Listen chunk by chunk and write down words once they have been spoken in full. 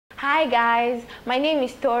Hi guys, my name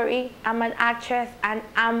is Tory. I'm an actress and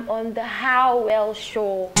I'm on the How Well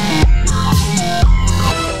show. The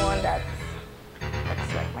one that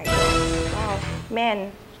looks like my girl. Wow,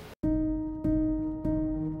 men.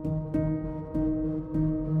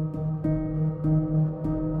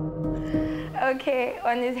 Okay,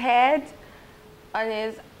 on his head, on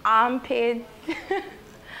his armpits,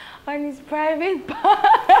 on his private part,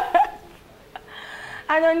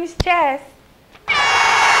 and on his chest.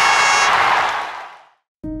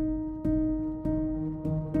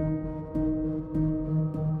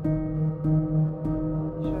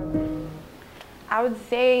 I would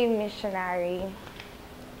say missionary,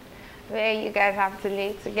 where you guys have to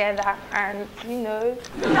lay together and,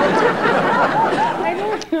 I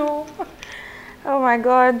don't know. Oh my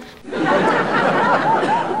God.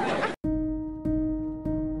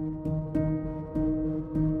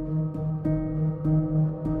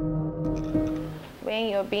 When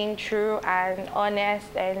you're being true and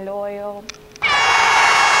honest and loyal.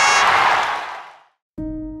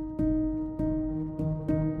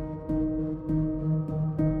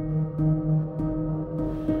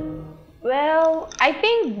 Well, I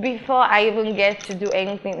think before I even get to do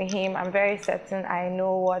anything with him, I'm very certain I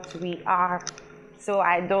know what we are. So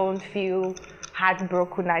I don't feel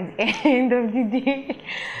heartbroken at the end of the day.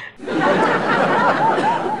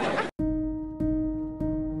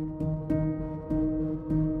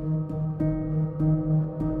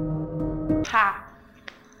 Ha!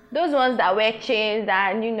 Those ones that wear chains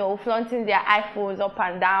and, flaunting their iPhones up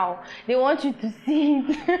and down, they want you to see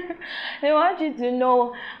it. They want you to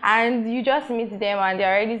know, and you just meet them and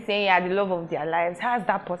they're already saying you're the love of their lives. How is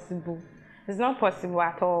that possible? It's not possible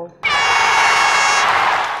at all.